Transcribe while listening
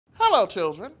Hello,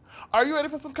 children. Are you ready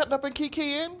for some cutting up and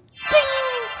kikiing?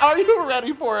 Are you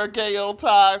ready for a gay old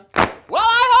time? Well,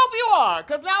 I hope you are,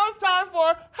 because now it's time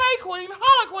for Hey Qween,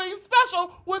 HalloQween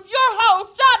special with your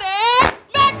host, Jonny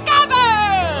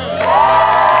McGovern!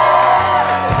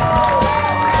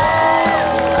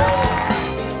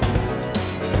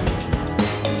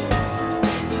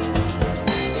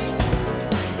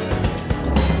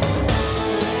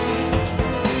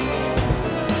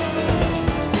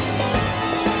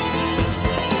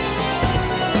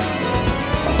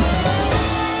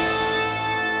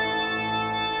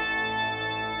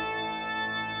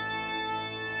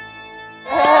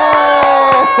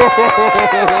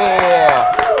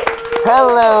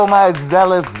 Hello, my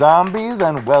zealous zombies,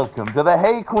 and welcome to the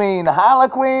Hey Qween,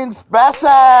 HalloQween special!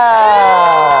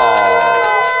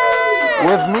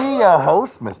 With me, your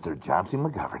host, Mr. Jonny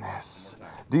McGovern.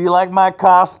 Do you like my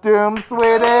costume,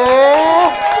 sweetie?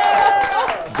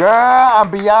 Girl, I'm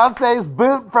Beyonce's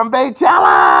boot from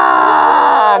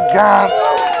Beychella!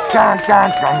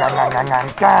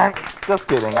 Just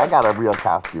kidding, I got a real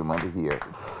costume under here.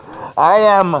 I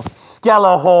am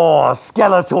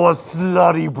Skeletor's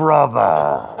slutty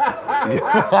brother.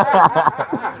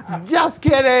 Just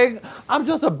kidding. I'm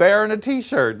just a bear in a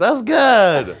t-shirt. That's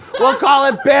good. We'll call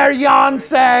it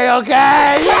Bear-yonce,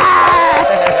 okay? Yeah!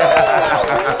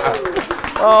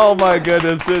 Oh my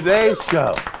goodness, today's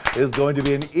show is going to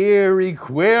be an eerie,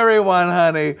 query one,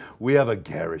 honey. We have a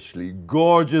garishly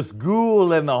gorgeous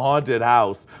ghoul in the haunted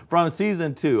house from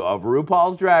season 2 of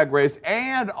RuPaul's Drag Race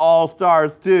and All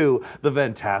Stars 2. The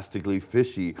fantastically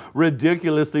fishy,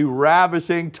 ridiculously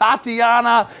ravishing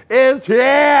Tatianna is here!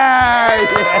 Yeah.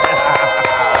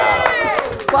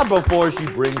 But before she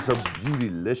brings her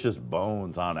beautylicious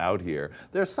bones on out here,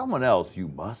 there's someone else you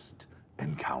must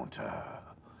encounter.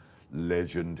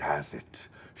 Legend has it,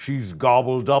 she's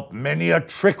gobbled up many a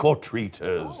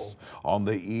trick-or-treaters. On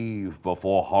the eve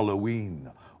before Halloween,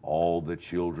 all the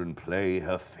children play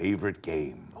her favorite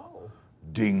game,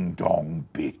 Ding Dong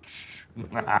Bitch.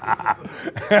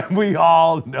 And we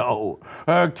all know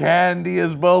her candy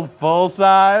is both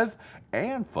full-size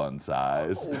and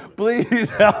fun-size. Please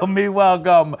help me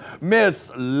welcome Miss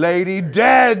Lady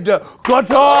Red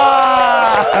Couture!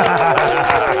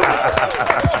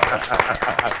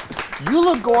 You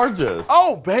look gorgeous.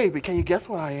 Oh, baby, can you guess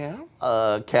what I am?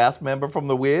 A cast member from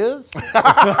The Wiz? Close,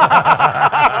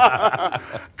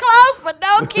 but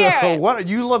no carrot. What?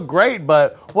 You look great,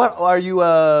 but what are you,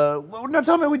 no,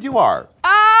 tell me what you are.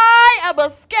 I am a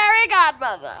scary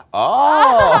godmother.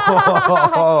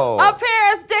 Oh. A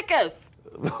Paris Dickus.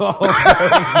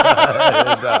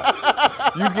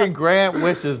 You can grant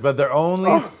wishes, but they're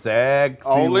only sexy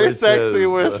Only wishes. sexy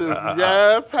wishes.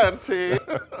 Yes, hunty.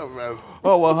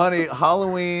 Oh, well, honey,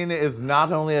 Halloween is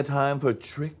not only a time for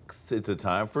tricks, it's a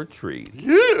time for treats.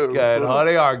 Yes. And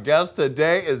honey, our guest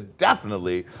today is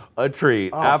definitely a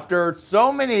treat. After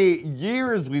so many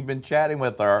years we've been chatting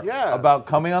with her about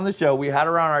coming on the show. We had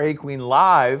her on our Hey Qween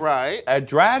Live at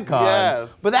DragCon.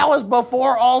 Yes. But that was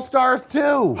before All Stars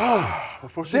 2.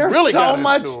 Before she really got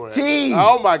into it. There's so much tea.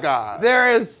 Oh my God.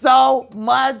 There is so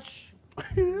much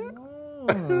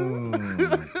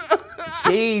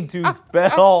tea to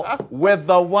spill with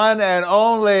the one and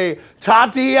only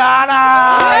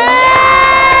Tatianna.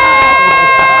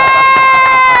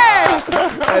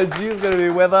 And she's going to be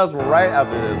with us right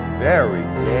after this very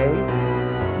gay.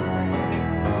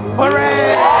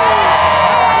 Hooray!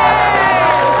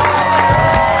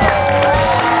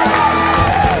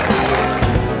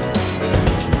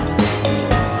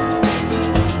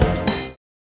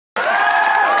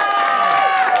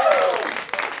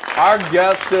 Our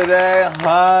guest today,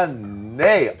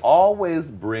 honey, always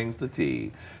brings the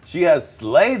tea. She has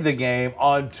slayed the game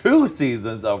on 2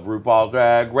 seasons of RuPaul's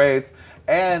Drag Race.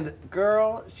 And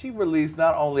girl, she released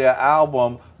not only an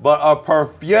album, but a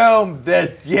perfume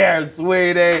this year,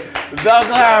 sweetie. The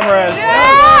glamorous,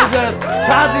 gorgeous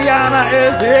Tatianna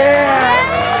is here.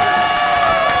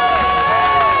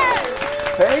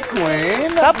 Hey,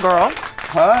 Queen. What's up, girl?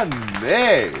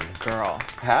 Honey. Girl.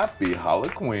 Happy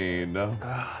HalloQween.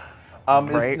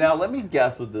 Great. Now, let me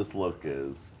guess what this look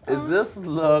is. Is this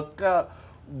look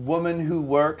woman who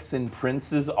works in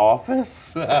Prince's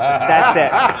office? That's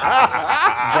it.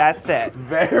 That's it.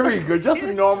 Very good. Just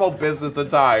a normal business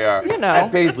attire. You know.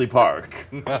 At Paisley Park.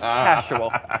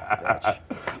 Casual.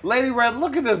 Lady Red,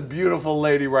 look at this beautiful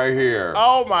lady right here.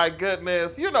 Oh my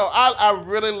goodness. You know, I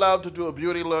really love to do a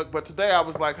beauty look, but today I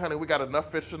was like, honey, we got enough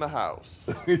fish in the house.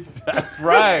 That's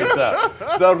right.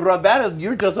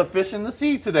 You're just a fish in the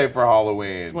sea today for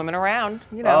Halloween. Swimming around,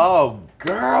 you know. Oh,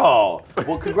 girl.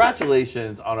 Well,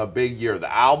 congratulations on a big year.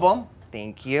 The album,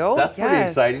 Thank you. That's pretty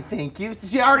exciting. Thank you.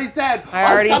 She already said.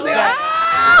 I already something said.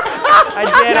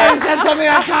 I said something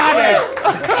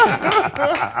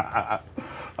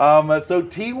iconic. So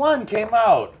T1 came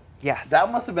out. Yes.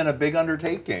 That must have been a big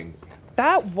undertaking.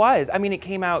 That was. I mean, it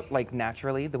came out like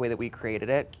naturally the way that we created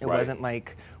it. It Right. wasn't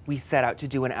like we set out to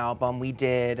do an album. We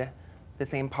did the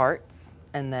same parts,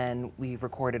 and then we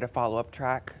recorded a follow-up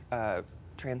track,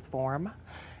 Transform,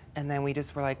 and then we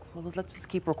just were like, well, let's just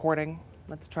keep recording.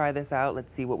 Let's try this out.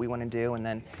 Let's see what we want to do, and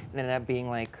then it ended up being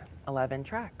like 11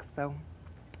 tracks. So.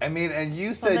 I mean, and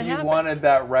you Something said you happened. wanted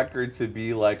that record to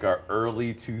be like our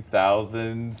early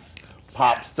 2000s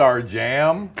pop star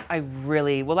jam.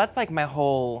 Well, that's like my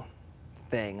whole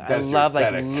thing. That's I your love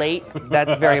like aesthetic.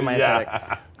 that's very my Yeah.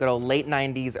 aesthetic. Good old late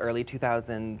 90s, early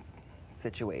 2000s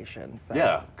situation. So.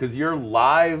 Yeah, because your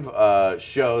live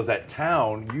shows at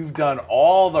Town, you've done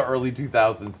all the early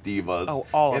 2000s divas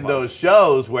all of in them. those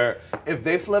shows where if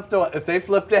they flipped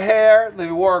a hair,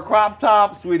 they wore a crop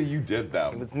top, sweetie, you did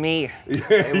them. It was me.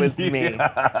 It was me.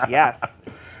 Yes.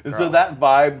 And so that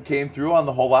vibe came through on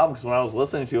the whole album, because when I was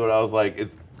listening to it, I was like, is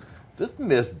this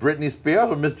Miss Britney Spears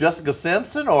or Miss Jessica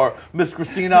Simpson or Miss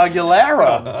Christina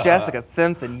Aguilera? Jessica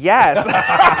Simpson, yes.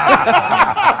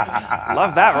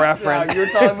 Love that reference. Yeah, you were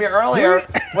telling me earlier,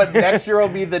 but next year will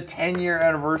be the 10-year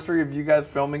anniversary of you guys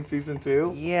filming season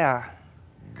 2? Yeah.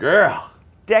 Girl.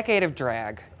 Decade of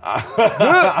drag.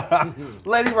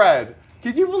 Lady Red,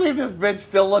 can you believe this bitch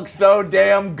still looks so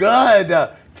damn good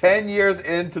 10 years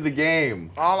into the game?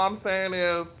 All I'm saying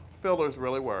is fillers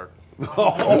really work.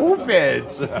 Oh,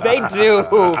 bitch. They do.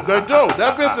 They do.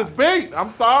 That bitch is beat. I'm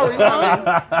sorry, honey.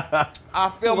 I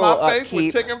fill my little face with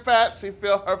upkeep. chicken fat. She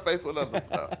fill her face with other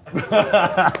stuff.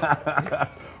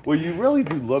 Well, you really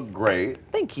do look great.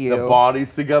 Thank you. The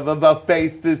body's together, the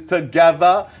face is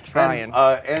together. Trying.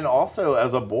 And also,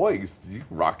 as a boy, you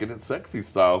rocking it sexy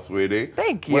style, sweetie.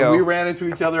 Thank When you. we ran into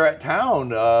each other at Town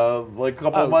like a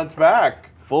couple months back,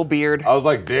 Full beard. I was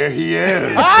like, there he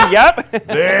is. Yep.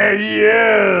 There he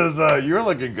is. You're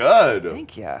looking good.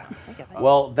 Thank you.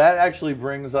 Well, that actually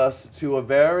brings us to a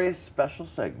very special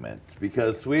segment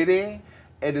because, sweetie,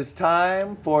 it is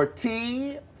time for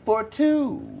Tea for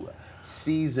Two.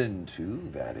 Season 2,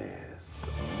 that is.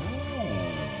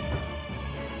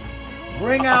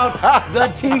 Bring out the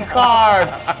tea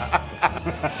cards.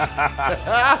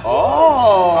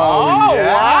 Oh,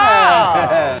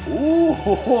 yeah. wow.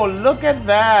 Ooh, look at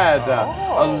that.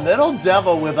 A little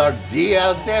devil with our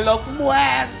Dia de los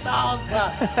Muertos.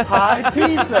 Hi,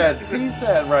 tea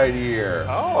set right here.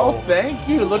 Oh. Thank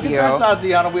you. Look Thank at you. that,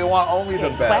 Tatianna. We want only the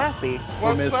best. Classy. For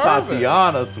What Miss service?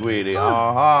 Tatianna, sweetie.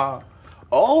 Uh-huh.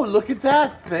 Oh, look at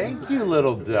that. Thank you,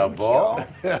 little devil.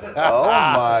 Oh,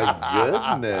 my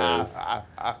goodness.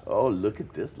 Oh, look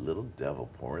at this little devil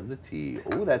pouring the tea.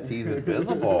 Oh, that tea's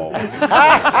invisible.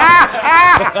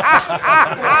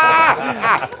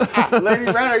 Lady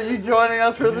Red, are you joining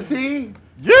us for the tea?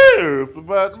 Yes,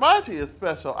 but my tea is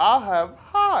special. I'll have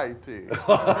high tea.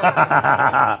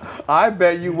 I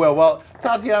bet you will. Well,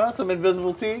 Tatianna, some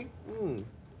invisible tea?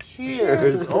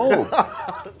 Cheers. Oh.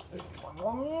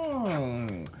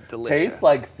 Delicious. Tastes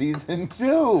like season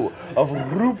 2 of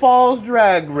RuPaul's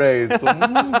Drag Race.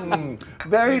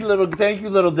 Very little, thank you,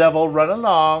 little devil. Run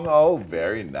along. Oh,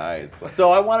 very nice.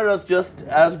 So I wanted us just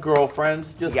as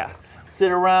girlfriends, just sit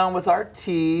around with our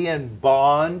tea and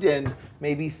bond and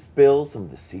maybe spill some of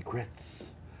the secrets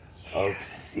of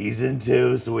season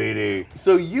 2, sweetie.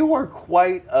 So you were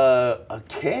quite a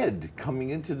kid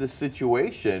coming into this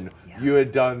situation. You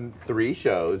had done 3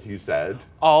 shows, you said.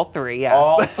 All 3, yes.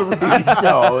 All 3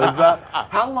 shows.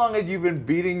 How long had you been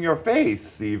beating your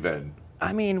face, even?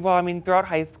 I mean, throughout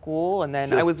high school, and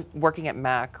then I was working at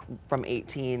Mac from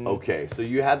 18. Okay, so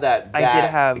you had that I did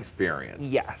have experience.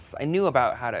 Yes, I knew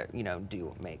about how to,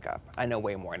 do makeup. I know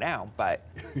way more now, but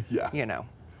yeah.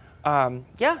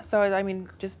 So I mean,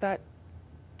 just that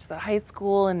high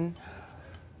school and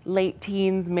late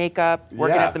teens makeup,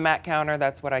 working at the Mac counter.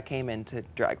 That's what I came into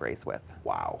Drag Race with.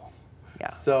 Wow.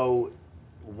 Yeah. So,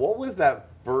 what was that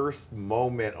first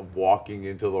moment of walking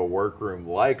into the workroom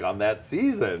like on that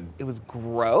season? It was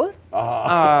gross.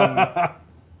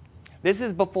 This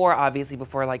is obviously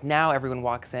before, like, now everyone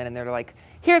walks in and they're like,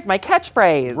 here's my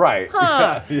catchphrase. Right.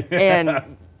 Huh. Yeah.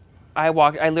 And I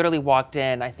literally walked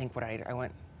in, I think I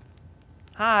went,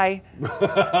 hi.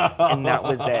 And that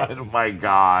was it. Oh my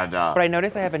God. But I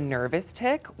noticed I have a nervous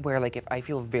tick where, like, if I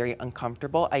feel very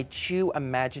uncomfortable, I chew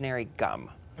imaginary gum.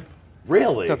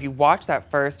 Really? So if you watch that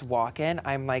first walk-in,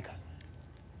 I'm like,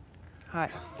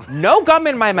 hi. No gum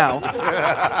in my mouth.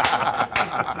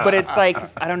 But it's like,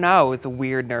 I don't know, it's a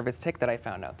weird nervous tick that I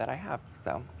found out that I have,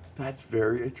 so. That's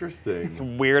very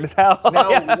interesting. Weird as hell.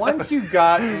 Now, once you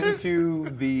got into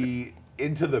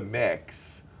the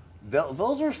mix,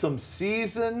 those are some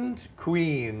seasoned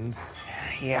queens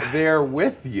there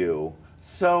with you.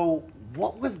 So,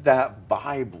 what was that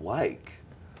vibe like?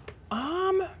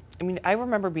 I mean, I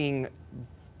remember being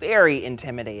very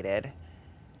intimidated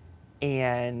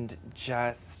and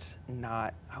just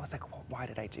not. I was like, well, why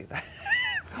did I do that?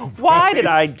 Why did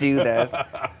I do this?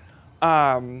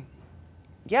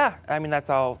 Yeah, I mean, that's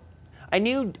all. I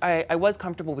knew I was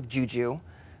comfortable with Juju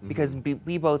because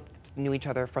we both knew each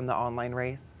other from the online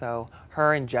race. So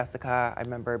her and Jessica, I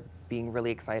remember being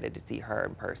really excited to see her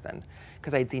in person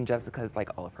because I'd seen Jessica's like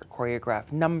all of her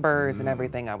choreographed numbers and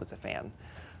everything. I was a fan.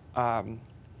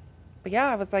 But yeah,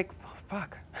 I was like, oh,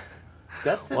 fuck.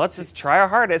 Let's just try our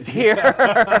hardest here.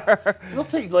 I'll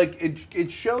say, like,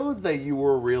 it showed that you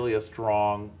were really a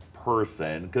strong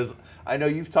person, because I know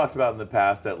you've talked about in the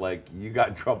past that, like, you got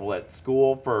in trouble at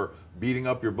school for beating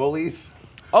up your bullies.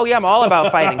 Oh yeah, I'm all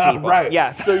about fighting people. Right.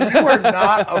 Yes. So you were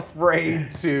not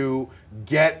afraid to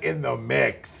get in the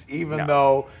mix, even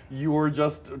though you were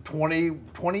just 20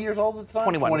 years old at the time?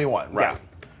 21. 21, right. Yeah.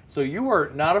 So you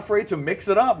were not afraid to mix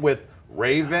it up with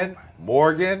Raven,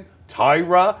 Morgan,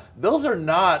 Tyra. Those are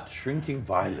not shrinking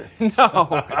violets. No.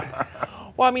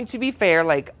 Well, I mean, to be fair,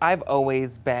 like, I've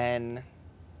always been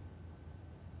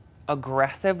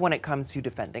aggressive when it comes to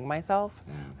defending myself.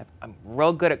 I'm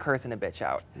real good at cursing a bitch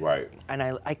out. Right. And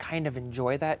I kind of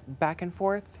enjoy that back and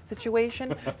forth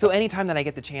situation. So anytime that I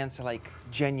get the chance to, like,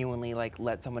 genuinely, like,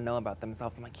 let someone know about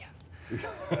themselves, I'm like, yes.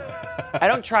 I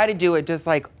don't try to do it just,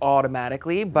 like,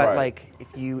 automatically, but like, if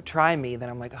you try me, then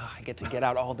I'm like, oh, I get to get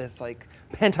out all this, like,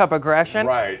 pent-up aggression.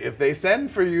 Right. If they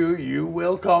send for you, you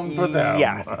will come for them.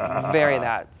 Yes, very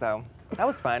that. So that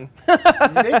was fun.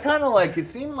 They kind of, like, it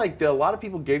seemed like a lot of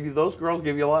people those girls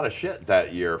gave you a lot of shit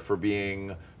that year for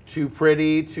being too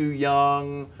pretty, too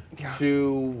young,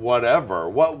 too whatever.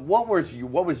 What was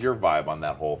your vibe on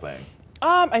that whole thing?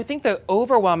 I think the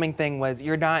overwhelming thing was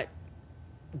you're not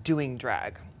doing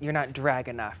drag. You're not drag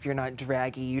enough. You're not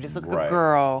draggy. You just look like a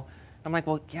girl. I'm like,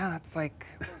 well, yeah, that's like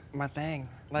my thing.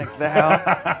 Like, the hell?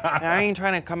 I ain't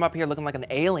trying to come up here looking like an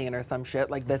alien or some shit.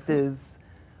 Like, this is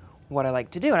what I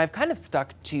like to do. And I've kind of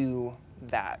stuck to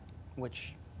that,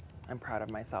 which I'm proud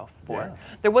of myself for. Yeah.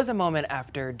 There was a moment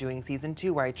after doing season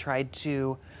 2 where I tried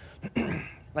to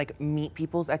like meet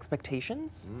people's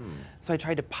expectations. So I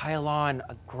tried to pile on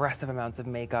aggressive amounts of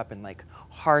makeup and like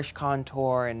harsh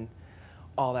contour and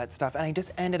all that stuff, and I just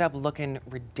ended up looking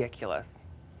ridiculous.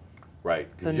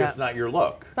 Right, because So it's not your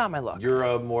look. It's not my look.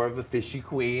 You're more of a fishy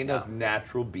queen, a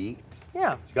natural beat.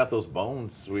 Yeah. You got those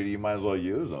bones, sweetie, you might as well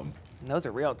use them. And those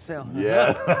are real too.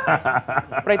 Yeah.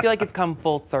 But I feel like it's come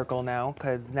full circle now,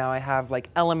 because now I have like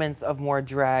elements of more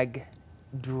drag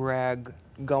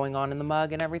going on in the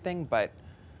mug and everything, but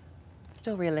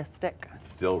still realistic.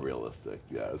 Still realistic,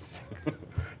 yes.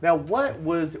 Now,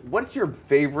 what's your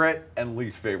favorite and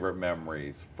least favorite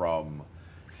memories from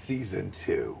season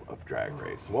 2 of Drag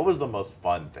Race? What was the most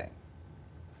fun thing?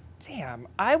 Damn,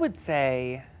 I would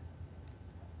say,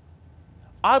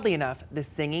 oddly enough, the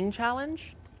singing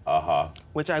challenge,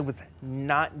 which I was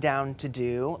not down to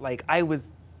do. Like, I was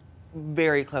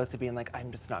very close to being like,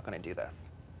 I'm just not gonna do this.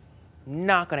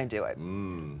 Not gonna do it.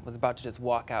 Was about to just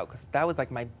walk out, because that was like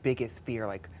my biggest fear,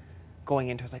 like going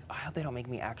into it. I was like, I hope they don't make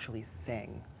me actually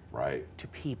sing to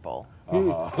people.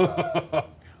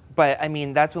 But I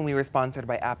mean, that's when we were sponsored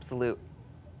by Absolute,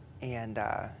 and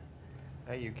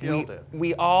Hey, you killed it.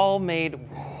 we all made.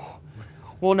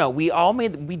 Well, no,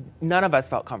 none of us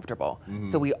felt comfortable.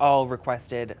 So we all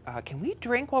requested, can we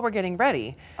drink while we're getting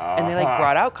ready? And they like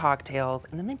brought out cocktails,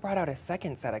 and then they brought out a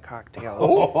second set of cocktails.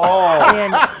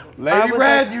 And Lady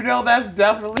Red, like, you know that's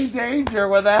definitely danger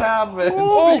when that happens.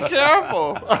 Oh, be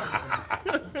careful.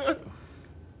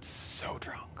 So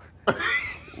drunk.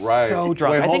 Right. So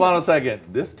drunk. Wait, hold on a second.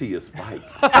 This tea is spiked.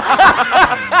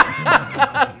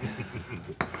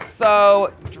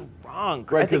 So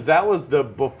drunk. Right, because that was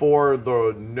before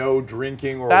the no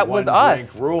drinking or that one was drink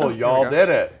us. rule. Y'all did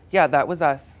it. Yeah, that was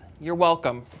us. You're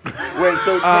welcome. Wait,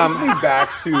 so take me back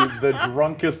to the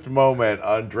drunkest moment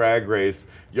on Drag Race.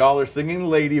 Y'all are singing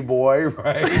Lady Boy,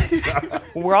 right?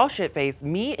 We're all shit-faced.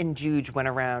 Me and Juge went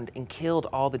around and killed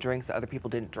all the drinks that other people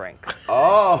didn't drink.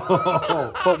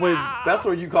 Oh, that's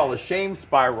what you call a shame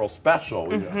spiral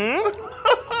special.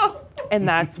 And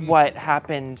that's what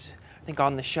happened. I think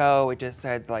on the show, it just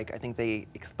said, like, I think they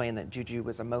explained that Juju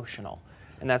was emotional.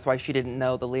 And that's why she didn't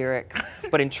know the lyrics.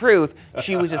 But in truth,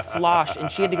 she was just sloshed,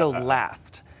 and she had to go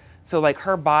last. So, like,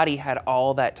 her body had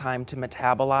all that time to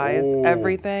metabolize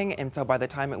everything. And so by the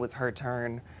time it was her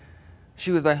turn, She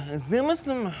was like,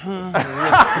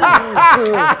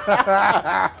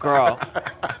 girl,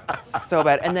 so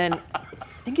bad. And then I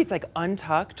think it's like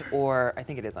Untucked, or I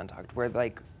think it is Untucked, where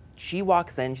like she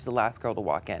walks in, she's the last girl to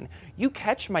walk in. You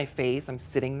catch my face, I'm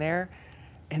sitting there,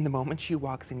 and the moment she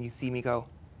walks in, you see me go,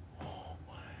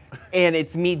 and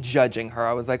it's me judging her.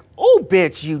 I was like, oh,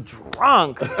 bitch, you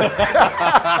drunk.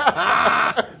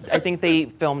 I think they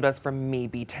filmed us for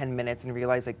maybe 10 minutes and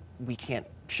realized like we can't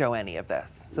show any of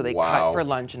this. So they cut for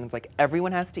lunch and it's like,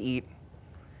 everyone has to eat.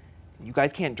 You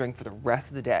guys can't drink for the rest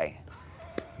of the day.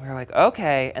 We were like,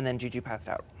 okay. And then Juju passed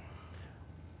out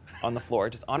on the floor,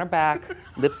 just on her back,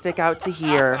 lipstick out to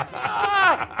here.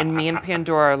 And me and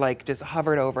Pandora like just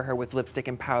hovered over her with lipstick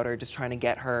and powder, just trying to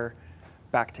get her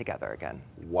back together again.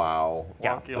 Wow.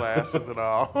 Wonky lashes and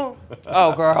all.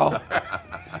 Oh, girl.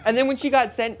 And then when she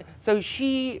got sent, so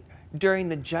she, during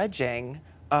the judging,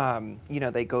 you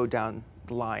know, they go down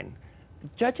the line.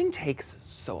 Judging takes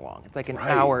so long. It's like an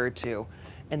hour or two.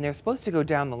 And they're supposed to go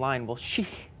down the line. Well,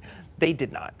 they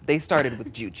did not. They started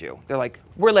with Juju. They're like,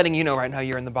 we're letting you know right now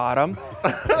you're in the bottom.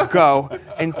 Go.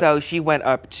 And so she went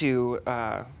up to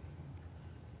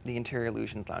the Interior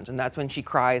Illusions Lounge, and that's when she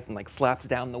cries and like slaps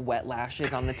down the wet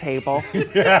lashes on the table.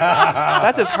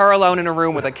 That's just her alone in a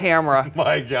room with a camera.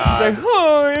 My God.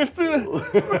 She's like,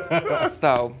 oh,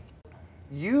 so.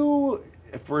 You,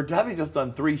 for having just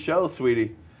done 3 shows,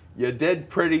 sweetie, you did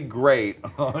pretty great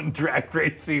on Drag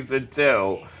Race Season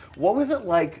 2. What was it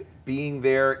like being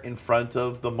there in front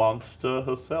of the monster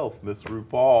herself, Miss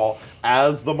RuPaul,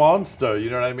 as the monster? You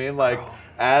know what I mean? Like,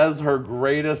 as her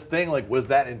greatest thing. Like, was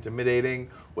that intimidating?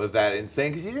 Was that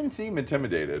insane? Because you didn't seem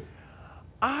intimidated.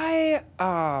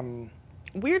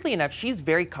 Weirdly enough, she's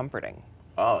very comforting.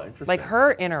 Oh, interesting. Like,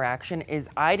 her interaction is,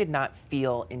 I did not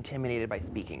feel intimidated by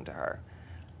speaking to her.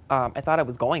 I thought I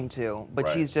was going to, but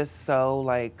she's just so,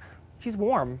 like, she's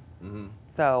warm. Mm-hmm.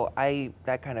 So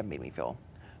that kind of made me feel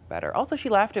better. Also, she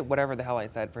laughed at whatever the hell I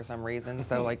said for some reason,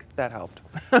 so, like, that helped.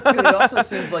 It also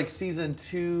seems like Season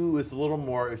 2 is a little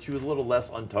more, she was a little less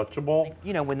untouchable.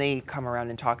 You know, when they come around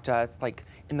and talk to us, like,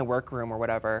 in the workroom or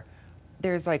whatever,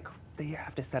 there's, like, they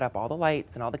have to set up all the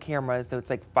lights and all the cameras, so it's,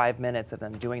 like, 5 minutes of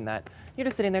them doing that. You're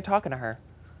just sitting there talking to her.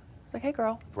 It's like, hey,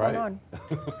 girl, what's going on?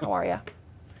 How are ya?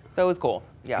 So it was cool.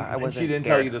 Yeah, I wasn't And she didn't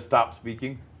scared. tell you to stop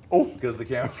speaking? Oh, because the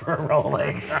cameras were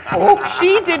rolling.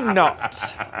 She did not.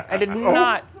 I did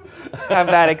not have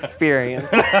that experience.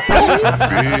 Bitch.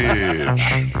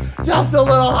 Just a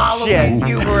little Halloween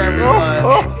humor, everyone.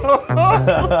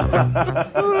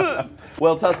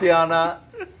 Well, Tatianna,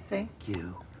 thank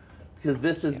you. Because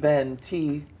this has been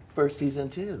Tea for Season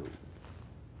 2.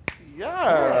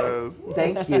 Yes.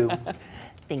 Thank you.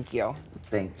 Thank you.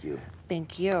 Thank you.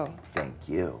 Thank you. Thank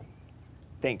you.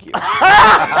 Thank you.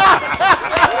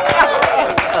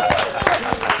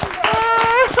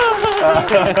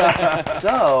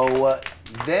 So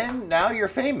then now you're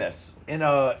famous in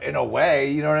a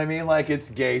way, you know what I mean? Like, it's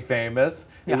gay famous.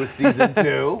 It was Season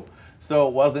 2. So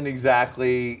it wasn't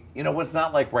exactly, you know, it's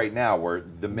not like right now where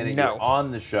the minute you're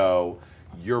on the show,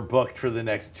 you're booked for the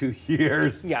next 2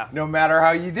 years. Yeah. No matter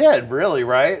how you did, really,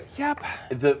 right? Yep.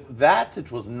 That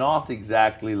it was not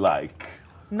exactly like.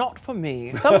 Not for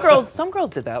me. Some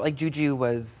girls did that. Like Juju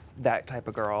was that type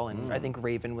of girl, and I think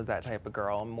Raven was that type of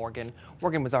girl. Morgan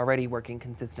was already working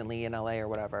consistently in LA or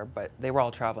whatever, but they were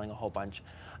all traveling a whole bunch.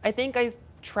 I think I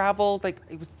traveled, like,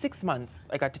 it was 6 months.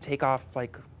 I got to take off,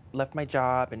 like, left my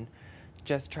job and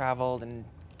just traveled and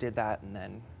did that, and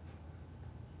then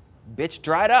bitch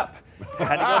dried up.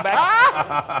 Had to go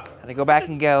back. Had to go back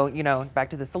and go, you know, back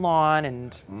to the salon,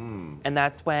 and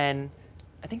that's when,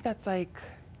 I think that's like,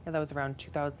 yeah, that was around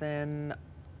 2011,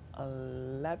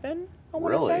 I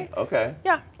want to say. Really? Okay.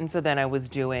 Yeah, and so then I was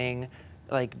doing,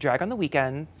 like, drag on the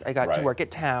weekends. I got to work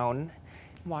at Town,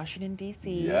 Washington,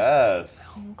 D.C. Yes.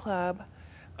 Home club.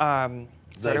 The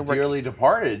Dearly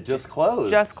Departed just closed.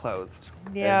 Just closed.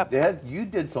 Yeah. You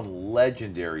did some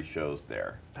legendary shows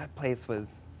there. That place was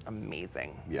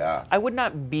amazing. Yeah. I would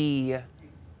not be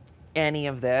any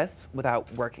of this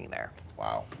without working there.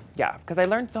 Wow. Yeah, because I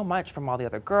learned so much from all the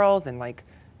other girls and, like,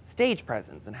 stage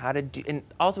presence and how to do, and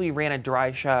also we ran a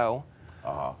dry show.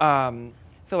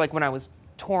 So, like, when I was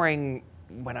touring,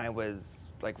 when I was,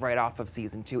 like, right off of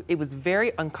Season 2, it was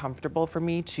very uncomfortable for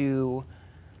me to,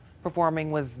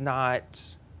 performing was not,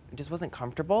 it just wasn't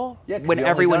comfortable. Yeah, 'cause when you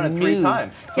only everyone done it knew. 3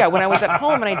 times. Yeah, when I was at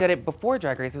home and I did it before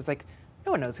Drag Race, it was like,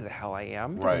 no one knows who the hell I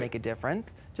am. It doesn't make a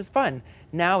difference. Just fun.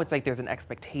 Now it's like there's an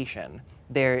expectation.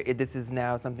 This is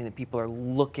now something that people are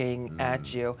looking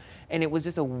at you. And it was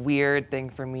just a weird thing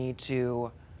for me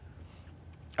to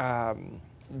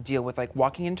deal with, like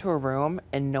walking into a room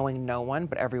and knowing no one,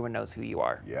 but everyone knows who you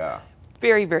are. Yeah.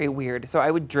 very, very weird. So I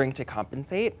would drink to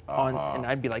compensate and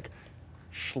I'd be like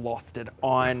schlossed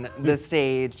on the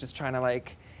stage, just trying to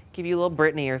like give you a little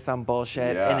Britney or some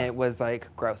bullshit. Yeah. And it was like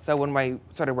gross. So when I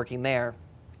started working there,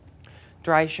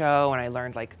 dry show, and I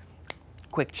learned like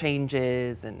quick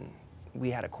changes, and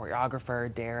we had a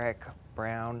choreographer, Derek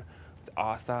Brown. It was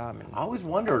awesome. And I always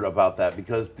wondered about that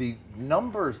because the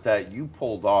numbers that you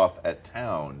pulled off at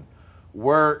Town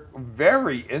were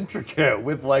very intricate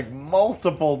with like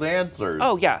multiple dancers.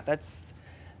 oh yeah, it's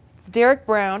Derek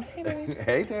Brown. Hey, babies.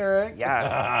 Hey, Derek.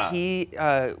 Yes, he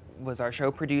was our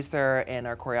show producer and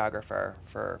our choreographer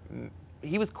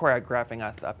he was choreographing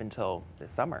us up until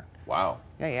this summer. Wow.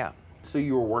 Yeah. So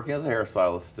you were working as a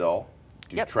hairstylist still,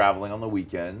 Yep. traveling on the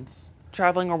weekends.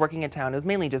 Traveling or working at Town. It was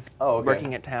mainly just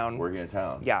working at Town. Working at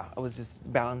Town. Yeah, I was just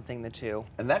balancing the two.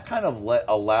 And that kind of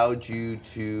allowed you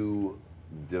to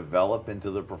develop into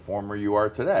the performer you are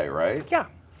today, right? Yeah.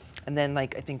 And then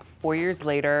like, I think 3 years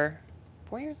later,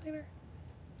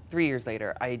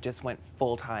 I just went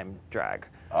full-time drag.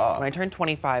 Ah. When I turned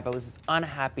 25, I was just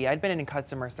unhappy. I'd been in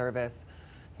customer service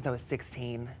since I was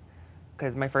 16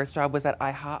 because my first job was at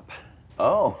IHOP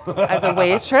Oh. as a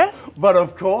waitress. But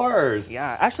of course.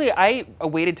 Yeah, actually, I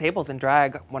waited tables in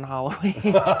drag one Halloween.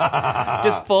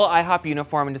 Just full IHOP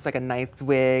uniform and just like a nice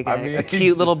wig and a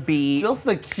cute little beat. Just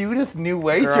the cutest new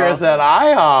waitress at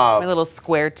IHOP. My little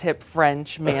square tip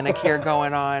French manicure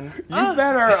going on. You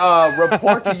better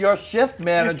report to your shift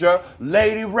manager,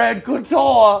 Lady Red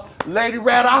Couture. Lady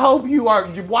Red, I hope you're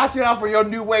watching out for your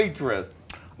new waitress.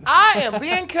 I am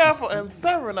being careful and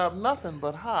serving up nothing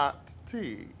but hot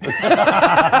tea.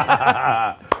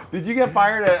 Did you get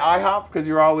fired at IHOP because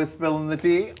you were always spilling the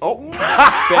tea? Oh.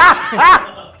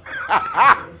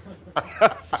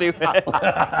 So stupid.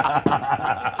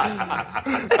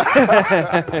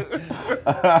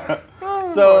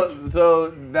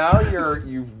 So now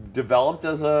you've developed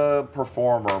as a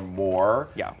performer more.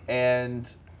 Yeah. And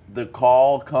the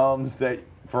call comes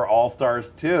for All Stars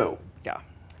 2. Yeah.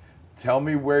 Tell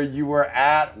me where you were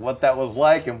at, what that was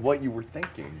like, and what you were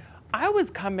thinking. I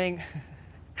was coming,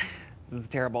 this is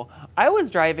terrible. I was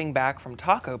driving back from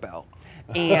Taco Bell.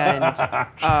 And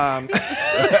As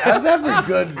every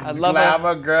good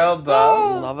glamour girl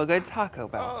does. love a good Taco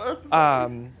Bell. Oh, that's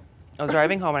I was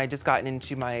driving home and I just gotten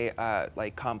into my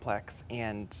like complex,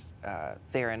 and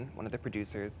Theron, one of the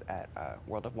producers at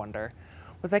World of Wonder,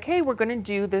 was like, hey, we're gonna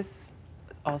do this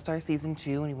All-Star Season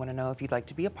 2 and you wanna know if you'd like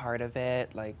to be a part of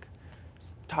it, like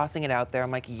just tossing it out there.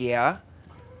 I'm like, yeah,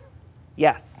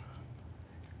 yes,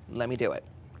 let me do it.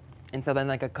 And so then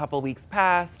like a couple weeks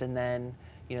passed, and then,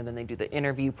 you know, then they do the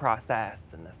interview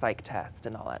process and the psych test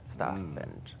and all that stuff.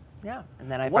 And yeah, and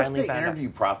then I finally What's the interview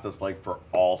process like for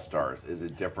All Stars? Is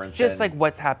it different just than, like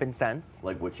what's happened since.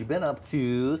 like what you've been up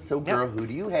to? So girl, who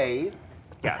do you hate?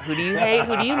 Yeah, who do you hate?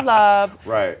 Who do you love?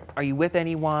 Right. Are you with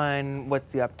anyone?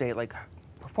 What's the update, like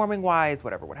performing wise,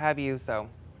 whatever, what have you? So,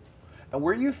 And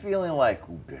were you feeling like,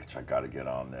 oh, bitch, I gotta get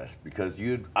on this? Because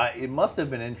it must have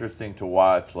been interesting to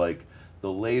watch like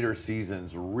the later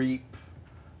seasons reap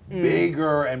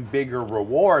bigger and bigger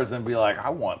rewards and be like, I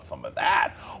want some of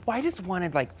that. well, I just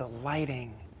wanted like the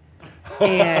lighting,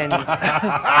 and,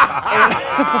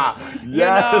 you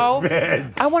know,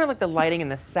 bitch. I wanted like the lighting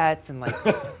and the sets and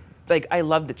like I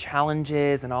love the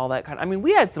challenges and all that kind of. I mean,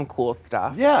 we had some cool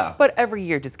stuff. Yeah. But every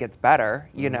year just gets better,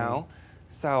 you know.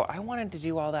 So I wanted to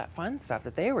do all that fun stuff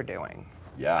that they were doing.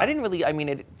 Yeah. I didn't really. I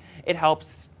mean, it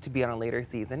helps to be on a later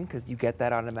season because you get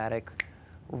that automatic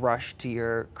rush to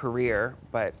your career.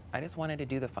 But I just wanted to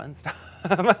do the fun stuff.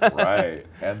 Right.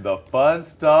 And the fun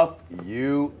stuff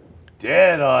you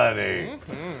did, honey.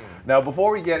 Now,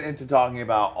 before we get into talking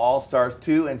about All Stars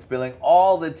 2 and spilling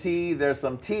all the tea, there's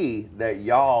some tea that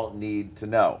y'all need to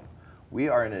know. We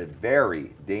are in a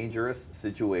very dangerous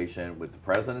situation with the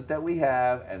president that we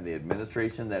have and the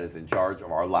administration that is in charge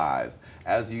of our lives.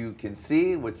 As you can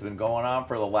see, what's been going on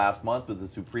for the last month with the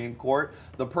Supreme Court,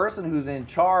 the person who's in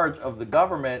charge of the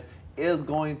government is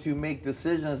going to make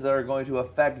decisions that are going to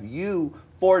affect you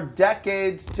for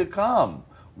decades to come.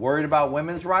 Worried about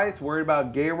women's rights, worried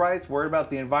about gay rights, worried about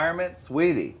the environment?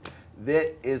 Sweetie,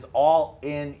 that is all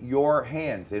in your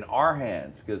hands, in our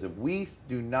hands. Because if we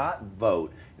do not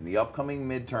vote in the upcoming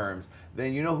midterms,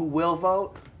 then you know who will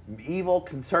vote? Evil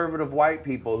conservative white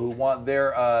people who want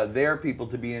their people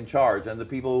to be in charge, and the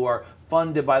people who are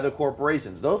funded by the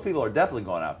corporations. Those people are definitely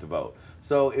going out to vote.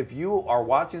 So if you are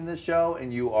watching this show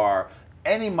and you are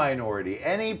any minority,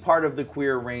 any part of the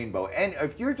queer rainbow, and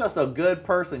if you're just a good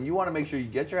person, you want to make sure you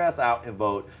get your ass out and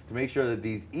vote to make sure that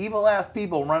these evil ass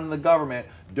people running the government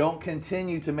don't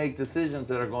continue to make decisions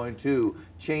that are going to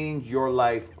change your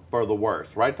life for the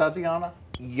worse. Right, Tatianna?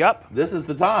 Yup. This is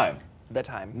the time. The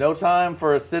time. No time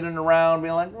for sitting around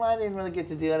being like, well, I didn't really get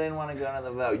to do it. I didn't want to go to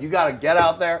the vote. You got to get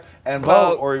out there and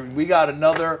vote, or you could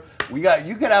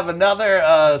have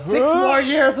another 6 more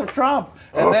years of Trump,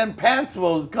 and then Pence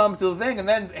will come to the thing, and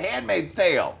then Handmaid's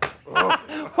Tale. You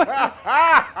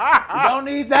don't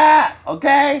need that,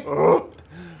 okay?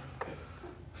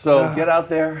 So get out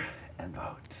there and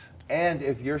vote. And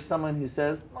if you're someone who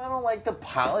says, I don't like the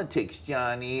politics,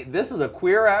 Johnny, this is a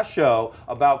queer-ass show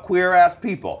about queer-ass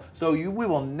people. So we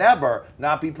will never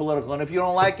not be political. And if you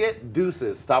don't like it,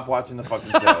 deuces. Stop watching the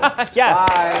fucking show. Yes.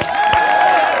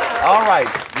 Bye. All right,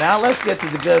 now let's get to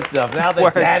the good stuff. Now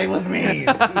that Daddy was mean.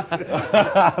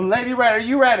 Lady Red, are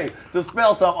you ready to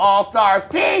spill some All-Stars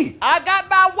tea? I got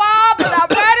my wand and I'm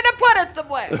ready to put it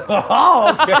somewhere.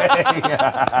 Oh,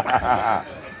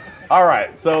 okay. All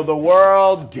right, so the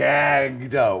world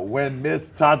gagged when Miss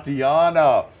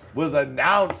Tatianna was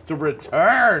announced to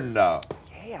return.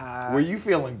 Yeah. Were you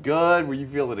feeling good? Were you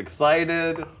feeling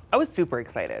excited? I was super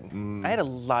excited. I had a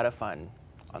lot of fun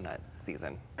on that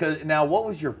season. Now, what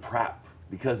was your prep?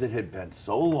 Because it had been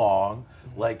so long.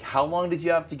 Like, how long did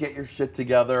you have to get your shit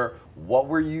together? What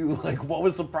were you, like, what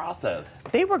was the process?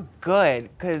 They were good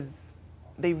because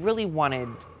they really wanted,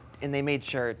 and they made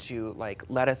sure to like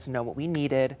let us know what we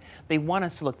needed. They want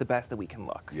us to look the best that we can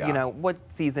look. Yeah. You know, what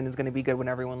season is going to be good when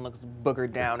everyone looks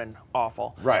boogered down and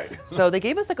awful? Right. So they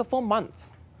gave us like a full month.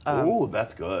 Ooh,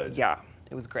 that's good. Yeah,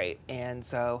 it was great. And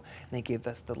so they gave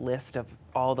us the list of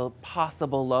all the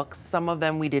possible looks. Some of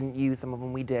them we didn't use, some of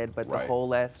them we did, but the whole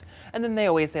list. And then they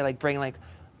always say like bring like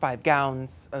 5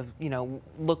 gowns of, you know,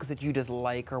 looks that you just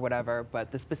like or whatever,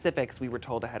 but the specifics we were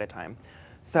told ahead of time.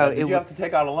 So did you have to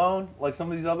take out a loan like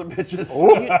some of these other bitches?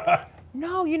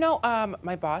 No, you know,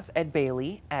 my boss, Ed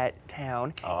Bailey at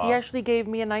Town, he actually gave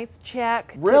me a nice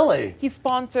check. Really? He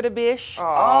sponsored a bish.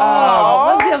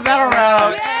 Oh, let's give that a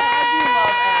round. Yay!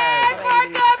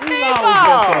 He's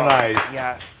always been so nice.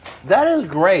 Yes. That is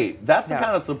great. That's the Yeah.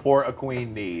 kind of support a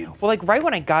queen needs. Well, like right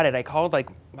when I got it, I called like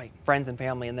my friends and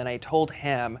family, and then I told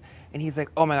him, and he's like,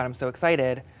 "Oh my God, I'm so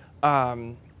excited."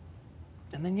 And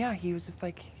then yeah, he was just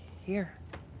like, "Here."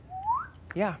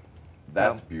 Yeah.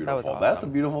 That's So, beautiful. that was awesome. That's a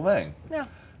beautiful thing. Yeah.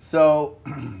 So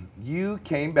you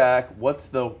came back. What's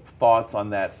the thoughts on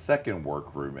that second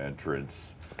workroom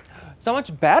entrance? So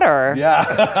much better.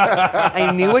 Yeah.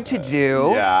 I knew what to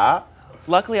do. Yeah.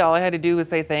 Luckily, all I had to do was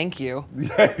say thank you.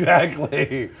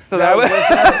 Exactly. So Now,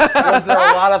 that was there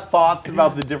a lot of thoughts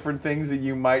about the different things that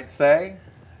you might say?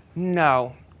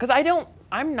 No, because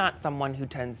I'm not someone who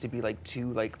tends to be like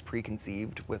too like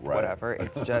preconceived with whatever.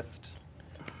 It's just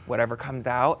whatever comes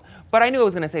out. But I knew I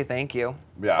was gonna say thank you.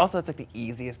 Yeah. Also, it's like the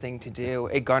easiest thing to do.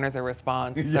 It garners a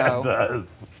response. So Yeah, it does.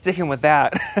 sticking with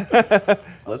that.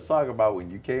 Let's talk about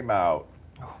when you came out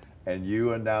and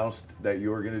you announced that you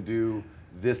were gonna do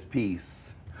this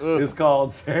piece. It's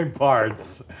called Same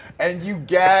Parts. And you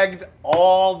gagged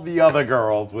all the other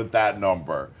girls with that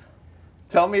number.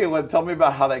 Tell me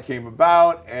about how that came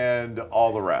about and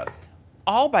all the rest.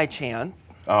 All by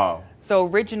chance. Oh. So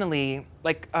originally,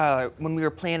 like when we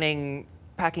were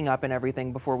packing up and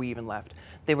everything before we even left,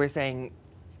 they were saying,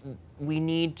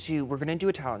 we're gonna do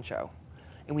a talent show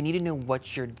and we need to know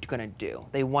what you're gonna do.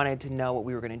 They wanted to know what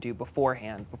we were gonna do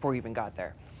beforehand, before we even got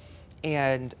there.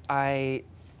 And I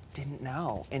didn't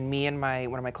know. And me and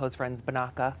one of my close friends,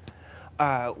 Banaka,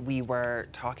 we were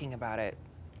talking about it.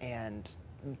 And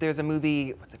there's a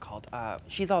movie, what's it called?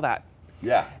 She's All That.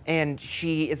 Yeah. And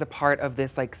she is a part of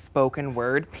this like spoken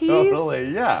word piece. Totally,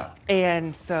 yeah.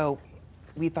 And so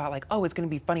we thought like, oh, it's gonna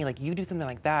be funny, like you do something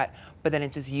like that, but then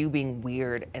it's just you being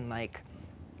weird and like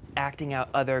acting out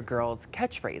other girls'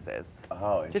 catchphrases.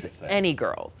 Oh, interesting. Just any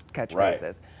girls' catchphrases.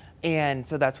 Right. And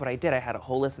so that's what I did. I had a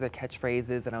whole list of their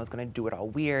catchphrases and I was gonna do it all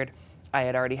weird. I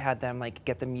had already had them like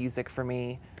get the music for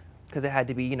me because it had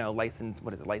to be, you know, license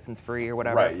free or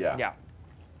whatever. Right, yeah. Yeah.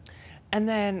 And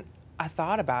then I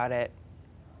thought about it.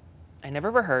 I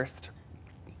never rehearsed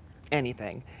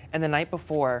anything. And the night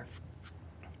before,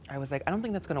 I was like, I don't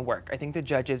think that's gonna work. I think the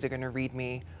judges are gonna read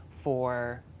me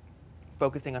for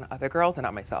focusing on other girls and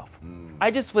not myself. I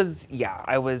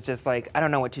was just like, I don't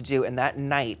know what to do. And that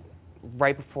night,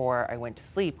 right before I went to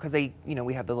sleep, because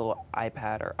we have the little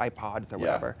iPad or iPods or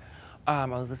whatever, I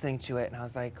was listening to it and I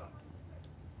was like,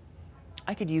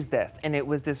 I could use this. And it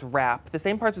was this rap. The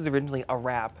Same Parts was originally a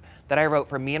rap that I wrote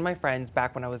for me and my friends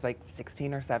back when I was like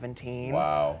 16 or 17.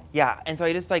 Wow. Yeah, and so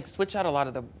I just like switched out a lot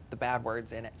of the bad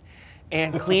words in it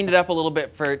and cleaned it up a little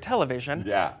bit for television.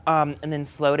 Yeah. And then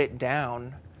slowed it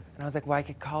down. And I was like, well, I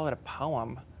could call it a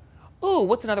poem. ooh,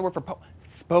 what's another word for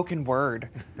spoken word?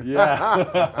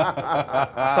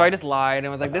 Yeah. So I just lied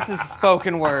and was like, this is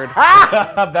spoken word.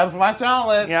 That's my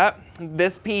talent. Yep,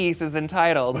 this piece is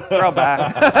entitled Girl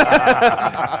Back.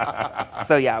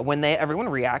 So yeah, when everyone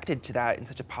reacted to that in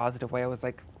such a positive way, I was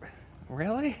like,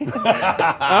 really?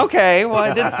 Okay, well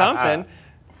I did something.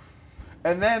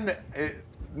 And then,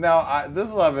 this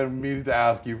is what I've been meaning to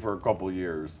ask you for a couple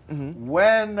years.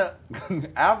 When,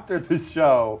 after the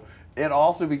show, it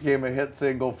also became a hit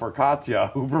single for Katya,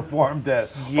 who performed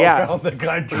it around the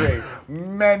country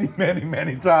many, many,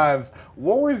 many times.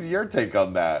 What was your take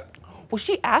on that? Well,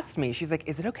 she asked me, she's like,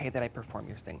 is it okay that I perform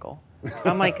your single?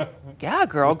 I'm like, yeah,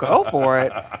 girl, go for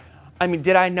it. I mean,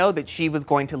 did I know that she was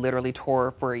going to literally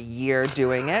tour for a year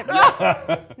doing it?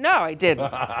 No, I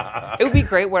didn't. It would be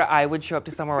great where I would show up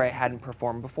to somewhere where I hadn't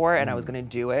performed before and I was gonna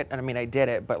do it. And I mean, I did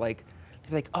it, but like, they'd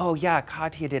be like, oh yeah,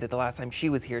 Katya did it the last time she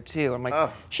was here too. I'm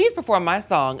like, she's performed my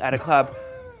song at a club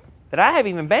that I haven't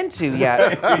even been to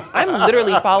yet. I'm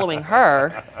literally following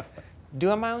her,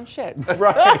 doing my own shit.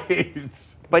 Right.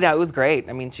 But no, it was great.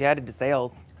 I mean, she added to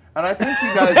sales. And I think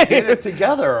you guys did it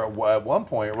together at one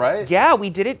point, right? Yeah, we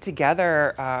did it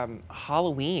together.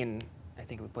 Halloween, I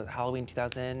think it was Halloween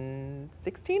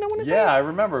 2016, I want to say. Yeah, I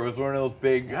remember. It was one of those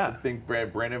big, I think,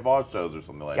 Brandon Voss shows or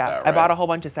something like that, right? I bought a whole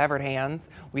bunch of severed hands.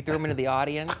 We threw them into the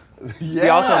audience. Yeah. We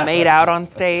also made out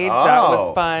on stage. That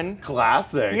was fun.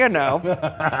 Classic. You know.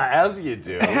 As you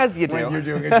do. As you do. When you're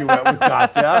doing a duet with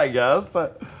Katya, I guess.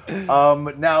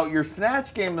 Now, your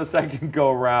Snatch game the second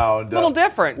go around A little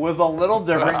different. was a little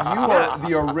different. You were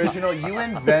the original. You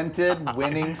invented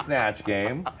winning Snatch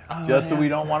game. Just so we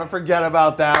don't want to forget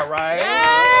about that, right? Yeah!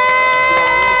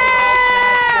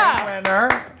 The original Snatch game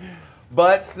winner.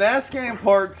 But Snatch Game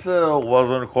Part 2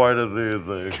 wasn't quite as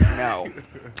easy. No.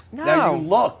 Now, you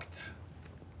looked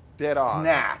Dead on.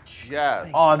 Snatch.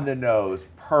 Yes. On the nose.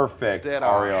 Perfect. Dead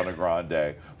on. Ariana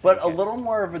Grande. But a little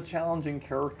more of a challenging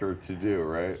character to do,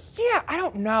 right? Yeah, I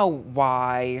don't know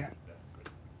why.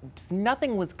 Just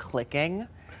nothing was clicking.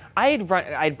 I'd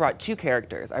brought two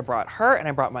characters. I brought her and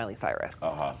I brought Miley Cyrus.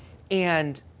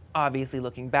 And obviously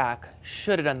looking back,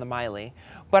 should have done the Miley.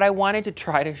 But I wanted to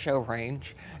try to show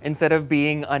range instead of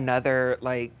being another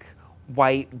like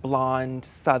white, blonde,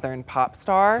 southern pop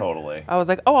star. Totally. I was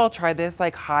like, oh, I'll try this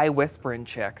like high whispering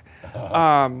chick.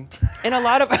 And a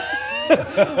lot of,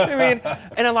 I mean,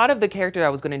 and a lot of the character I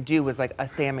was gonna do was like a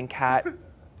Sam and Cat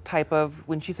type of,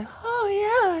 when she's like, oh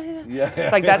yeah.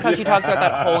 Like that's how she talks about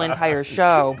that whole entire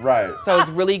show. Right. So I was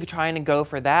really trying to go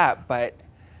for that, but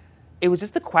it was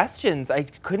just the questions. I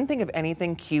couldn't think of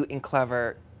anything cute and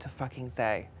clever to fucking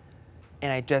say.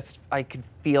 And I could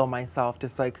feel myself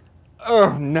just like,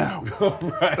 oh no.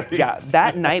 Right. Yeah,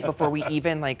 that night before we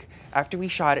even like, after we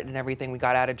shot it and everything, we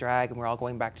got out of drag and we're all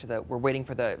going back to we're waiting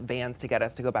for the vans to get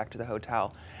us to go back to the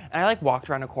hotel. And I like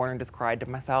walked around a corner and just cried to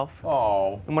myself.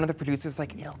 Oh. And one of the producers was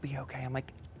like, it'll be okay. I'm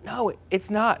like, no,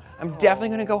 it's not. I'm definitely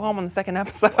gonna go home on the second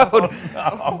episode. This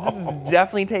is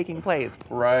definitely taking place.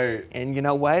 Right. And you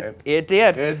know what? It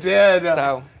did. It did.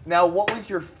 So. Now, what was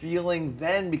your feeling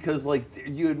then? Because like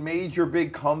you had made your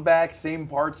big comeback, same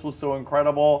parts was so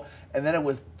incredible, and then it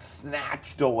was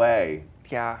snatched away.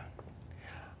 Yeah.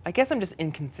 I guess I'm just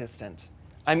inconsistent.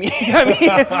 I'm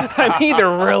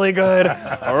either really good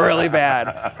or really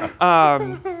bad.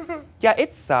 Yeah,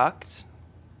 it sucked.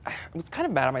 I was kind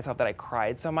of mad at myself that I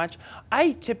cried so much.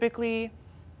 I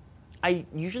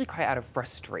usually cry out of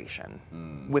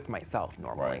frustration with myself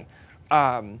normally.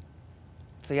 Right.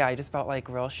 So yeah, I just felt like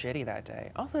real shitty that day.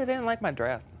 Also, I didn't like my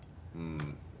dress.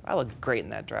 I looked great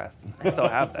in that dress. I still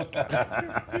have that dress.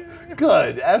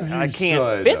 Good, as you I can't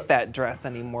should. fit that dress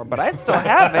anymore, but I still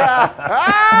have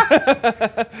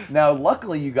it. Now,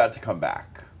 luckily, you got to come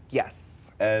back.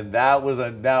 Yes. And that was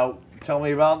now tell me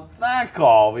about that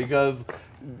call, because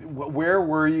where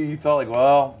were you? You thought like,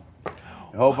 well,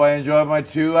 I hope I enjoyed my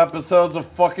 2 episodes of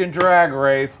fucking Drag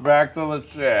Race. Back to the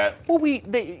shit. Well,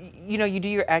 you do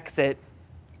your exit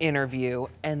interview,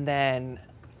 and then,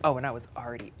 and I was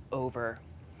already over.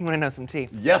 You want to know some tea?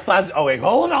 Yes, oh wait,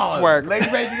 hold on. Twerk. Lady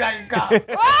Red, you got your cup.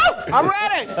 Oh, I'm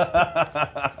ready.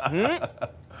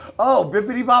 Oh,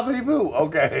 bippity boppity boo.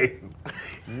 Okay.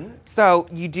 So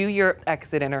you do your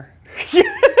exit interview.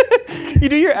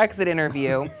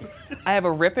 I have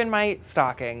a rip in my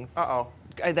stockings.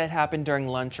 That happened during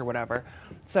lunch or whatever.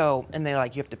 So, and they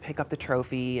you have to pick up the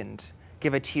trophy and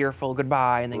give a tearful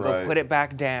goodbye and then go put it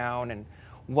back down and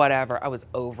whatever. I was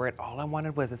over it. All I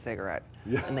wanted was a cigarette.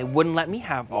 Yeah. And they wouldn't let me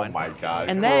have one. Oh my God.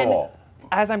 And then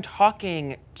as I'm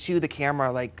talking to the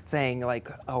camera, saying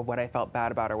oh, what I felt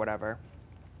bad about or whatever,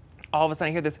 all of a sudden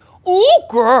I hear this, ooh,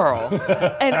 girl.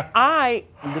 And I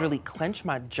literally clenched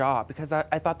my jaw because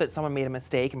I thought that someone made a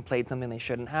mistake and played something they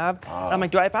shouldn't have. And I'm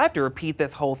like, if I have to repeat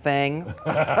this whole thing,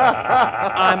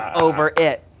 I'm over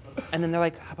it. And then they're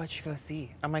like, how about you go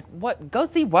see? I'm like, what? Go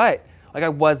see what? Like, I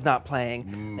was not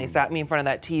playing. They sat me in front of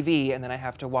that TV, and then I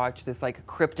have to watch this like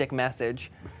cryptic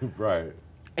message. Right.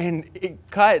 And it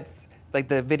cuts, like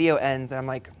the video ends, and I'm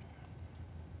like,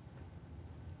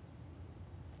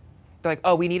 they're like,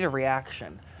 oh, we need a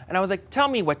reaction. And I was like, tell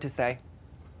me what to say.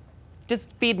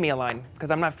 Just feed me a line,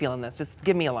 because I'm not feeling this. Just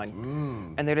give me a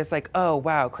line. And they're just like, oh,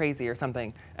 wow, crazy or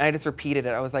something. And I just repeated it.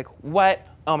 I was like, what?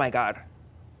 Oh my God.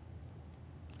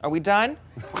 Are we done?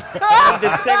 I need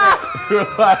this cigarette. You're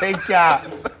like,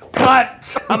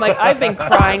 what? I'm like, I've been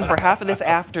crying for half of this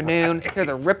afternoon. There's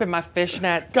a rip in my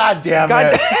fishnets. God damn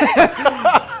it.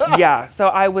 Yeah, so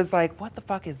I was like, what the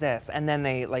fuck is this? And then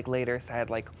they like later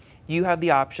said like, you have the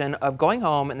option of going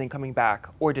home and then coming back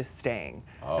or just staying.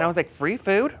 And I was like, free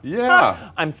food? Yeah.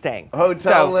 Huh, I'm staying.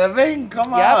 Hotel living?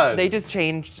 Come on. Yep, they just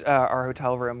changed our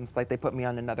hotel rooms. Like they put me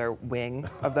on another wing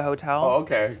of the hotel. Oh,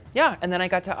 okay. Yeah, and then I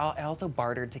also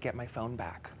bartered to get my phone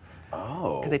back.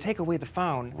 Oh. Because they take away the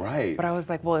phone. Right. But I was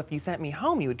like, well, if you sent me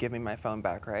home, you would give me my phone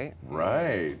back, right?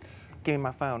 Right. Give me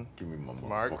my phone. Give me my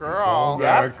Smart motherfucking girl. phone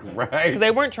back. Yep. Right. Because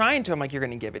they weren't trying to. I'm like, you're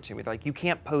going to give it to me. They're like, you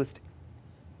can't post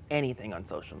anything on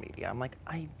social media. I'm like,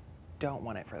 I don't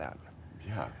want it for that.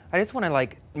 Yeah. I just want to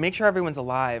like make sure everyone's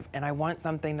alive, and I want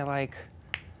something to like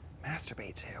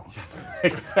masturbate to.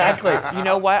 Exactly. You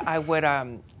know what? I would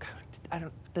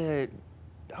the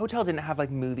hotel didn't have like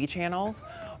movie channels,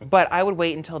 but I would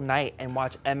wait until night and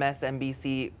watch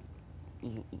MSNBC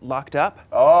Locked Up.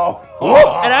 Oh.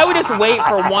 And I would just wait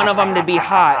for one of them to be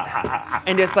hot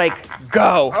and just like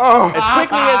go as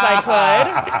quickly as I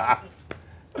could.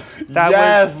 That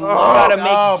was gotta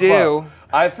make do.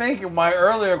 I think my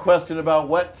earlier question about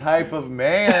what type of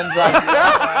man is looking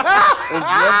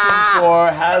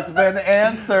for has been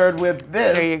answered with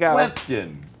this There you go.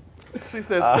 question. She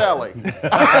said, Sally.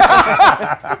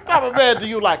 What type of man do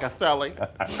you like, a Sally?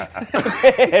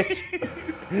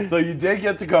 So you did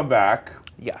get to come back.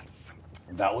 Yes.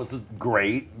 That was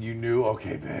great. You knew,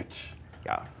 okay, bitch,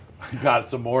 Yeah. you got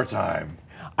some more time.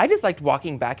 I just liked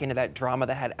walking back into that drama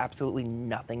that had absolutely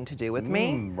nothing to do with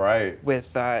me. Right. With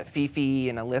Fifi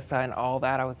and Alyssa and all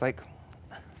that. I was like,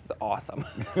 this is awesome.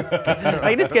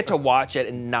 I just get to watch it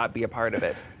and not be a part of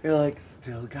it. You're like,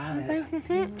 still got it.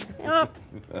 Yep.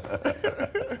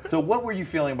 So what were you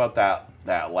feeling about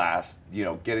that last,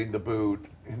 getting the boot,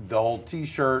 the whole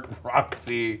T-shirt,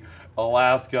 Roxy,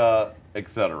 Alaska,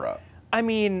 etc.? I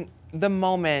mean, the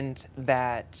moment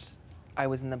that I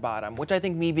was in the bottom, which I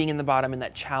think me being in the bottom in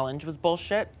that challenge was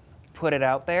bullshit, put it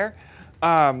out there.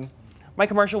 My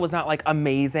commercial was not like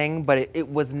amazing, but it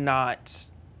was not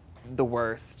the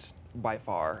worst by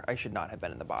far. I should not have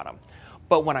been in the bottom.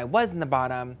 But when I was in the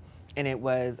bottom and it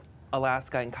was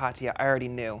Alaska and Katya, I already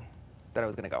knew that I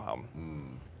was gonna go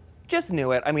home. Just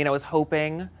knew it. I mean, I was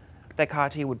hoping that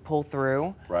Katya would pull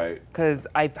through. Right. Because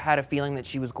I've had a feeling that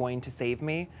she was going to save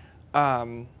me.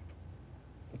 But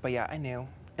yeah, I knew.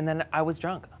 And then I was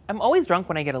drunk. I'm always drunk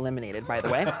when I get eliminated, by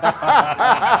the way.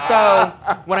 So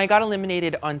when I got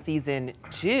eliminated on season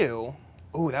 2,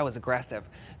 ooh, that was aggressive.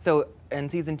 So in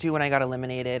season 2, when I got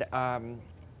eliminated, I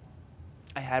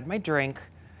had my drink,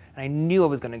 and I knew I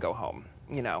was gonna go home.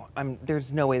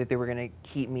 There's no way that they were gonna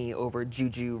keep me over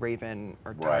Juju, Raven,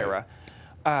 or Tyra.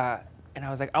 Right. And I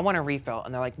was like, I want a refill.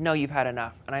 And they're like, no, you've had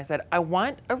enough. And I said, I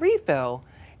want a refill.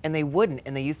 And they wouldn't.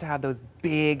 And they used to have those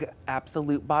big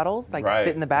Absolute bottles, like Right.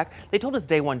 sit in the back. They told us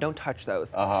day one, don't touch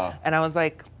those. And I was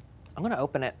like, I'm gonna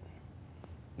open it.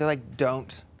 They're like,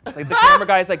 don't. Like the camera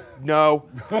guy's like, no.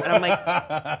 And I'm like,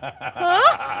 huh?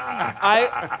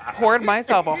 I poured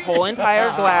myself a whole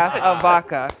entire glass of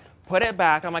vodka, put it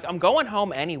back. I'm like, I'm going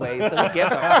home anyway, so who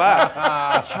gives a fuck?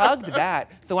 I chugged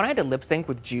that. So when I had to lip sync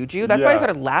with Juju, that's why I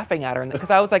started laughing at her, because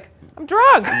I was like, I'm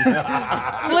drunk.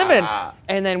 I'm living.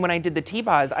 And then when I did the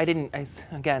T-Baz, I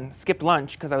again, skipped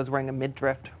lunch because I was wearing a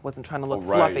midriff, wasn't trying to look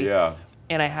fluffy. Yeah.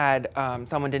 And I had,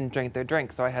 someone didn't drink their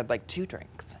drink, so I had like 2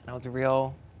 drinks. And I was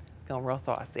feeling real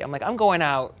saucy. I'm like, I'm going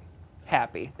out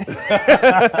happy.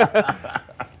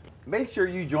 Make sure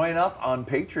you join us on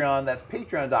Patreon. That's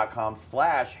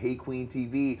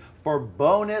patreon.com/HeyQweenTV for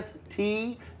bonus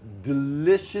tea,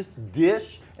 delicious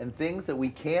dish, and things that we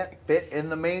can't fit in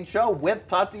the main show with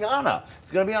Tatianna.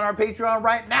 It's going to be on our Patreon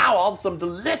right now. Some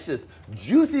delicious,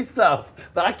 juicy stuff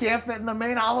that I can't fit in the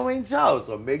main Halloween show.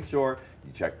 So make sure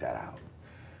you check that out.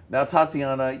 Now,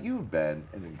 Tatianna, you've been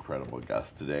an incredible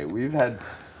guest today. We've had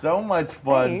so much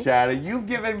fun Thanks. chatting. You've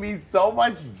given me so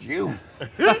much juice.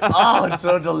 Oh, it's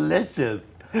so delicious.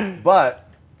 But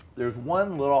there's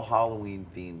one little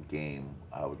Halloween-themed game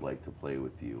I would like to play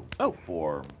with you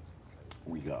before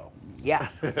we go.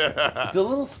 Yes. It's a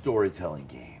little storytelling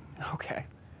game. Okay.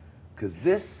 Because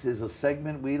this is a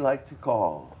segment we like to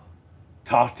call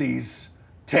Tati's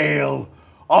Tale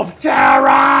of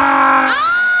Terror!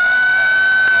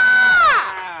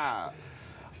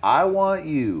 I want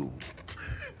you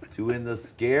to, in the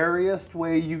scariest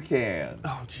way you can,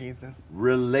 Jesus,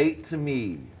 relate to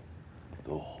me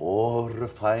the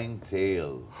horrifying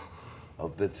tale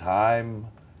of the time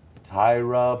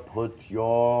Tyra put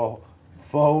your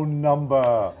phone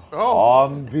number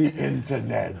on the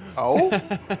internet.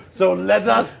 So let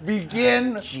us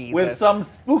begin with some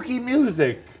spooky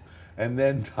music. And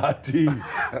then, Tati,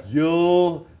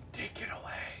 you'll take it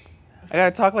away. I gotta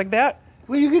talk like that?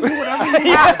 Well, you can do whatever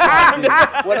you want,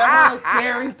 Tati. Whatever the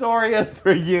scary story is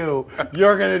for you,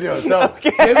 you're gonna do it. So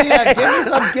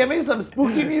give me some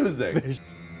spooky music.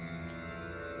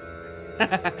 All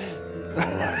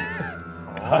right.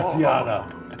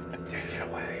 Tatianna, take it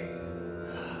away.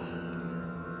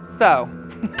 So,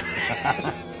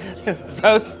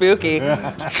 so spooky.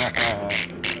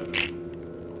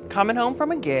 Coming home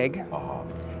from a gig,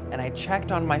 and I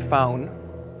checked on my phone,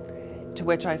 to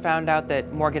which I found out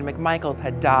that Morgan McMichaels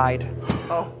had died.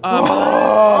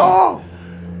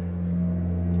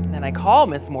 Then I called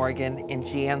Miss Morgan, and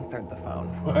she answered the phone.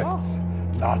 What?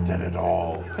 Not dead at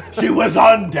all. She was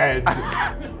undead.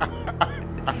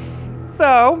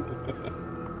 So,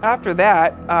 after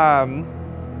that,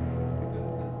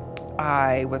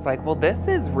 I was like, well, this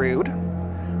is rude.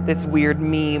 This weird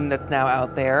meme that's now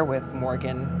out there with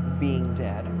Morgan being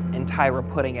dead and Tyra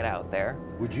putting it out there.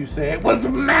 Would you say it was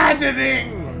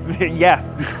maddening? Yes,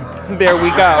 there we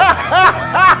go.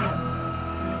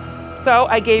 So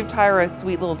I gave Tyra a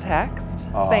sweet little text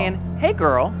saying, hey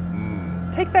girl,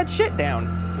 take that shit down.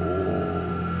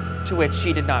 To which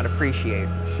she did not appreciate.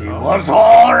 She was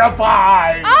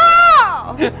horrified.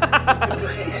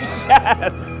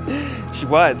 Yes, she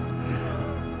was.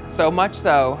 So much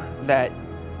so that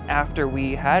after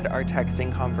we had our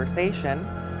texting conversation,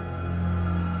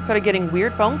 started getting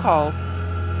weird phone calls,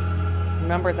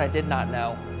 numbers I did not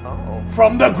know.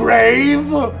 From the grave?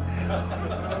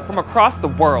 From across the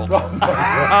world.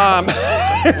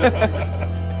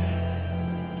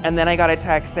 And then I got a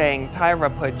text saying, Tyra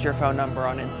put your phone number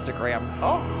on Instagram.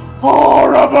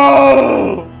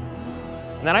 Horrible!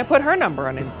 And then I put her number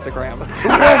on Instagram.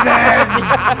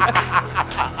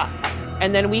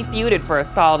 And then we feuded for a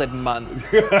solid month.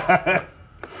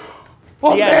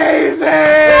 Amazing!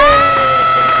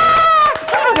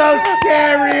 The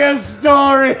scariest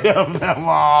story of them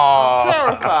all.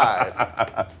 I'm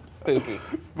terrified. Spooky.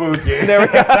 Spooky. There we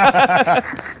go.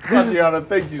 Tatianna,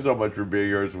 thank you so much for being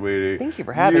here, sweetie. Thank you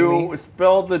for having me. You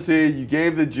spilled the tea, you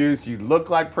gave the juice, you look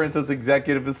like Princess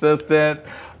Executive Assistant.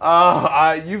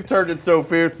 You've turned it so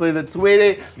fiercely that,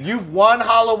 sweetie, you've won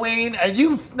Halloween and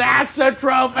you've snatched a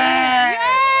trophy!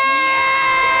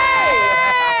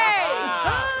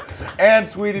 And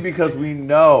sweetie, because we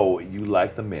know you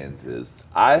like the menses,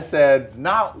 I said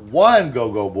not one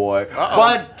go-go boy,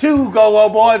 but two go-go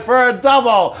boys for a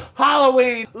double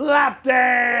Halloween lap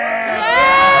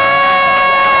dance!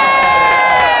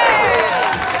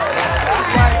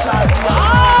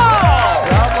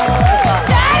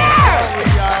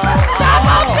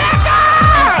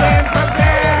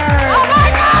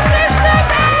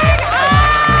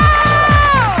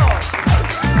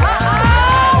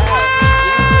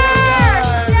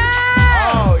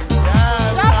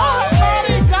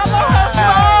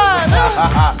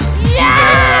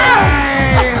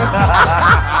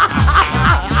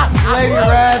 Lady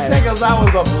Red, take us out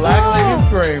with a Black Lady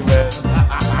screaming.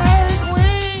 Hey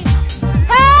Queen!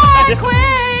 Hey Queen!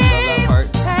 Love that part.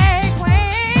 Hey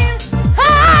Queen!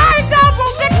 Hey,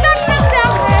 double get the shit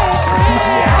down!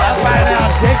 Yeah, right now,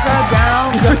 take her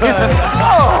down good.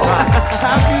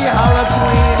 Happy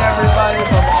HalloQween, everybody,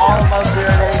 from all of us here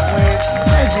at Hey Qween.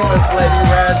 Thank you, Miss Lady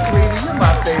Red, sweetie. You're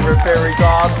my favorite fairy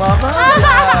godmother.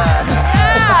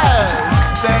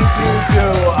 Thank you to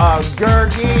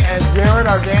Gurgi and Jared,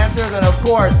 our dancers, and of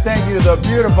course, thank you to the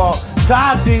beautiful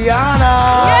Tatianna.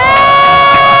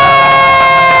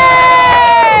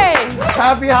 Yay!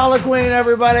 Happy HalloQween,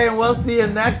 everybody, and we'll see you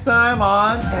next time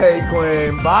on Hey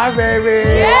Qween. Bye, baby.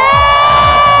 Yay!